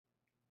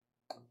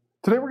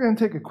Today we're going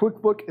to take a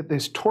quick look at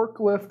this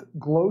TorkLift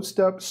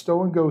GlowStep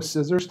Stow and Go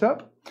Scissor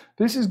Step.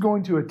 This is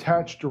going to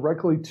attach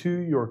directly to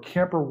your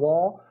camper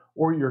wall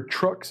or your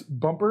truck's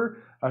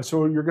bumper.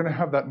 So you're going to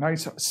have that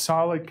nice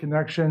solid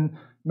connection,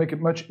 make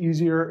it much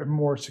easier and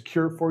more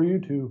secure for you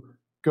to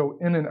go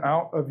in and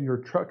out of your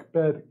truck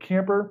bed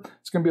camper.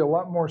 It's going to be a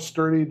lot more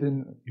sturdy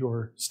than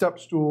your step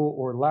stool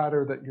or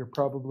ladder that you're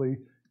probably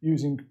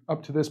using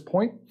up to this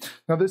point.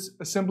 Now this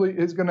assembly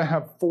is going to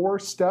have 4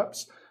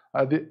 steps.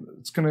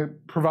 It's going to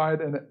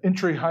provide an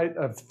entry height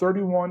of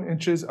 31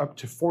 inches up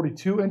to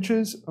 42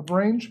 inches of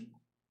range.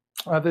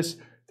 This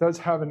does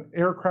have an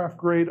aircraft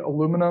grade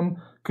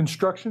aluminum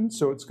construction,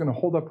 so it's going to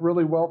hold up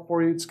really well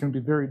for you. It's going to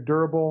be very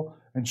durable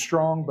and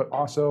strong, but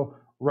also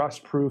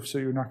rust proof, so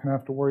you're not going to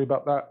have to worry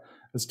about that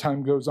as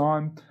time goes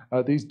on.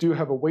 These do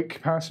have a weight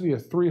capacity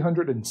of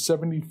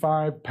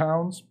 375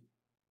 pounds,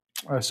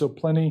 so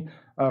plenty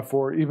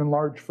for even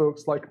large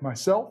folks like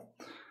myself.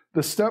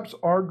 The steps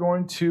are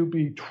going to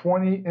be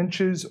 20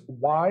 inches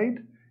wide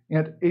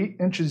and 8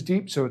 inches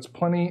deep, so it's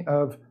plenty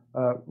of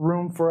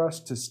room for us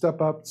to step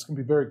up. It's going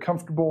to be very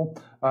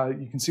comfortable.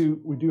 You can see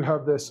we do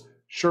have this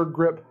Sure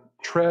Grip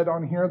tread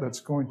on here that's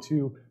going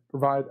to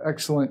provide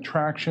excellent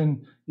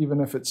traction.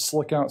 Even if it's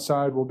slick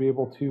outside, we'll be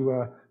able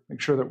to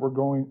make sure that we're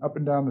going up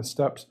and down the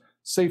steps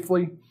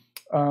safely.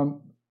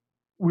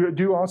 We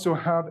do also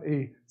have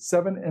a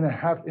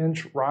 7.5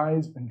 inch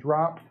rise and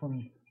drop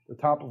from the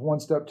top of one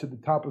step to the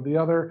top of the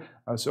other.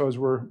 So as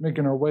we're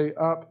making our way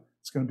up,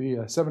 it's going to be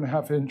a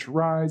 7.5 inch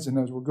rise, and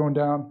as we're going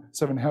down,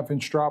 7.5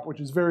 inch drop, which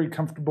is very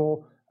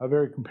comfortable,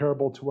 very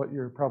comparable to what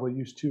you're probably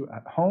used to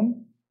at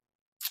home.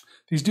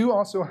 These do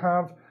also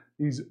have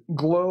these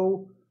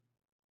glow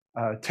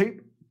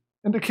tape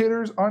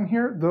indicators on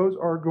here. Those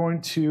are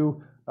going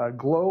to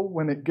glow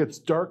when it gets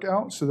dark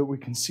out so that we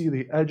can see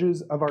the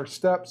edges of our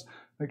steps,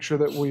 make sure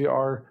that we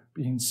are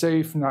being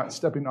safe, not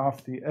stepping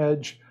off the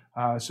edge.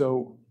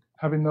 So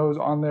having those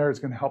on there is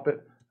going to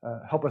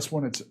help us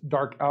when it's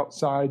dark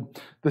outside.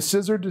 The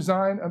scissor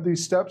design of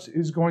these steps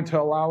is going to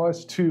allow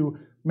us to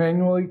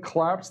manually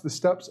collapse the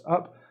steps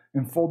up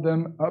and fold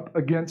them up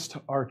against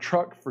our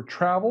truck for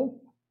travel.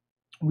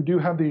 We do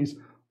have these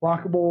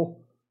lockable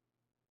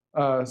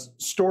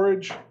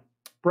storage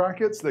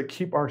brackets that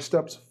keep our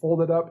steps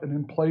folded up and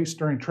in place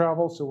during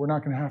travel, so we're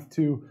not going to have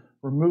to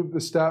remove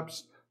the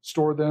steps,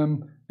 store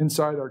them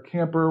inside our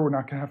camper. We're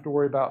not going to have to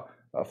worry about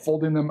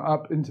folding them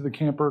up into the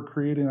camper,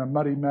 creating a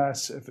muddy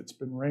mess if it's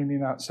been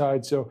raining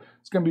outside. So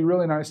it's going to be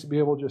really nice to be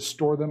able to just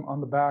store them on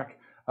the back.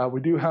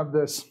 We do have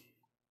this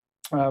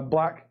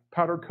black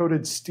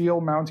powder-coated steel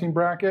mounting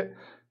bracket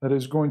that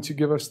is going to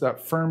give us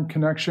that firm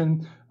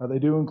connection. They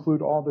do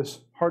include all this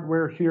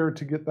hardware here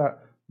to get that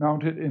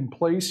mounted in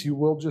place. You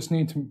will just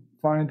need to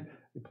find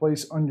a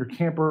place on your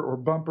camper or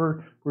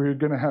bumper where you're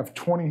going to have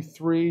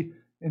 23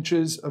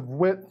 inches of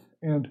width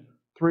and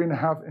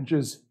 3.5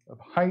 inches of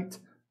height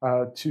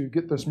to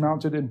get this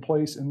mounted in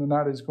place, and then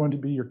that is going to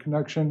be your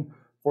connection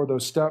for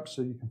those steps,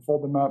 so you can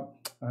fold them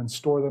up and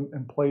store them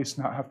in place,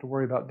 not have to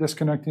worry about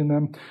disconnecting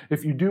them.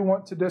 If you do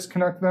want to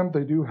disconnect them,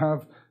 they do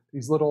have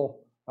these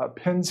little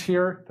pins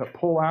here that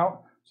pull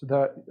out so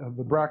that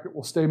the bracket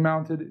will stay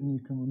mounted, and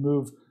you can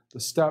remove the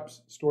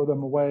steps, store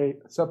them away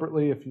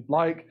separately if you'd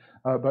like,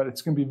 but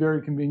it's going to be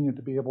very convenient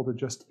to be able to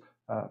just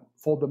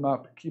fold them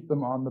up, keep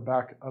them on the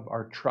back of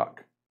our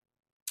truck.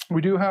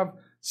 We do have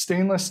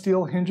stainless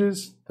steel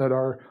hinges that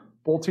are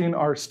bolting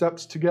our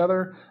steps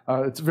together.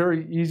 It's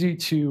very easy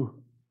to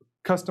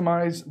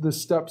customize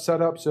this step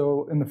setup,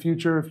 so in the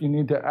future if you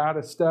need to add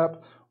a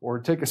step or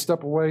take a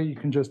step away, you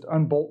can just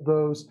unbolt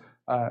those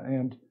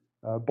and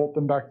bolt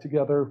them back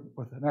together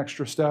with an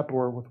extra step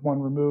or with one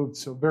removed.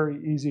 So very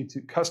easy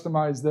to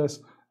customize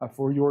this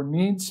for your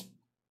needs.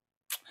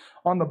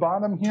 On the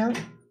bottom here,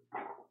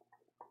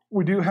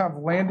 we do have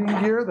landing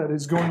gear that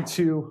is going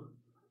to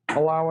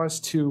allow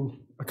us to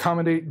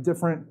accommodate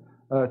different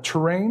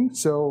terrain.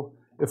 So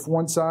if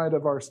one side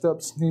of our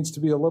steps needs to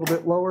be a little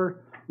bit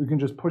lower, we can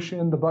just push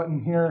in the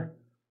button here,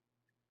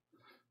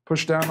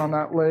 push down on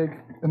that leg,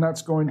 and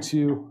that's going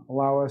to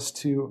allow us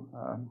to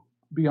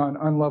be on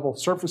unlevel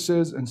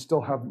surfaces and still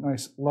have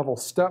nice level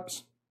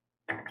steps.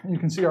 You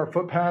can see our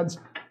foot pads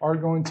are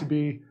going to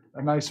be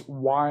a nice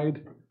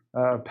wide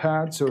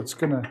pad, so it's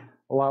going to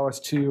allow us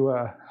to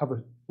have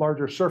a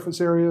larger surface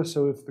area,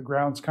 so if the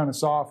ground's kind of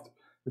soft,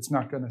 it's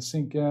not going to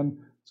sink in.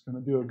 It's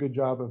going to do a good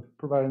job of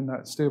providing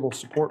that stable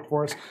support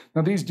for us.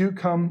 Now these do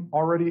come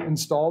already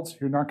installed, so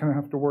you're not going to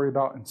have to worry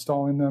about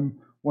installing them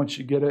once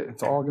you get it.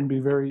 It's all going to be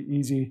very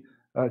easy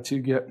to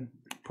get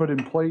put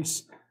in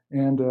place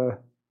and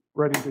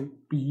ready to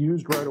be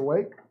used right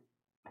away.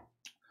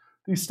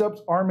 These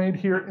steps are made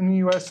here in the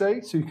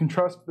USA, so you can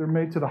trust they're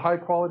made to the high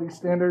quality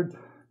standard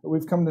that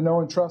we've come to know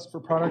and trust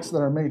for products that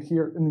are made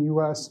here in the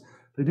US.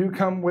 They do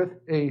come with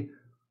a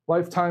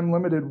lifetime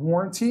limited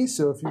warranty,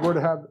 so if you were to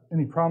have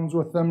any problems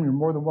with them, you're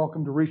more than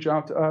welcome to reach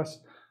out to us.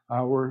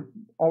 We're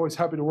always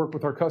happy to work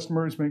with our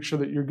customers, make sure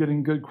that you're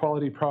getting good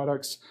quality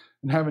products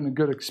and having a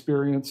good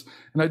experience.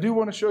 And I do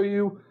want to show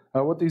you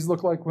what these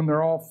look like when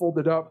they're all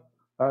folded up.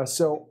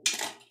 So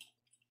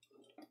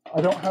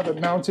I don't have it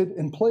mounted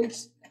in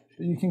place,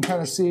 but you can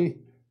kind of see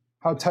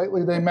how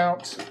tightly they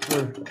mount.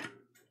 They're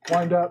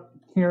lined up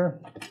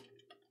here.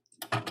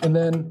 And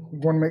then we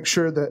want to make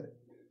sure that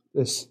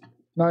this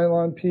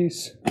nylon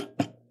piece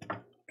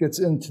gets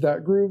into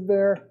that groove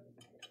there.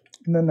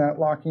 And then that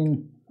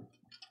locking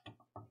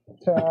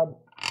tab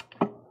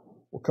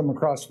will come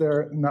across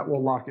there, and that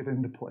will lock it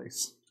into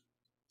place.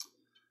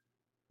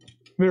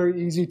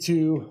 Very easy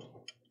to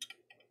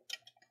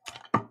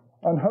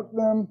unhook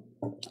them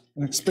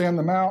and expand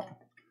them out.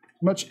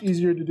 Much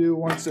easier to do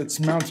once it's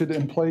mounted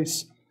in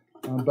place,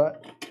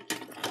 but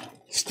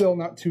still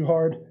not too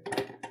hard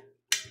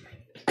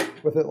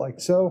with it like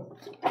so.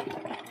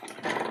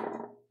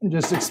 And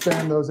just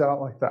expand those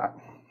out like that.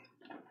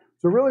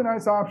 It's a really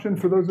nice option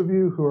for those of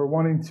you who are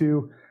wanting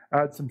to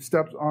add some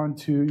steps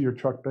onto your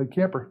truck bed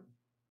camper.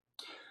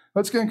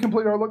 Let's go and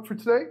complete our look for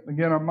today.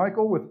 Again, I'm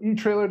Michael with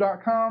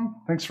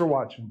etrailer.com. Thanks for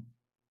watching.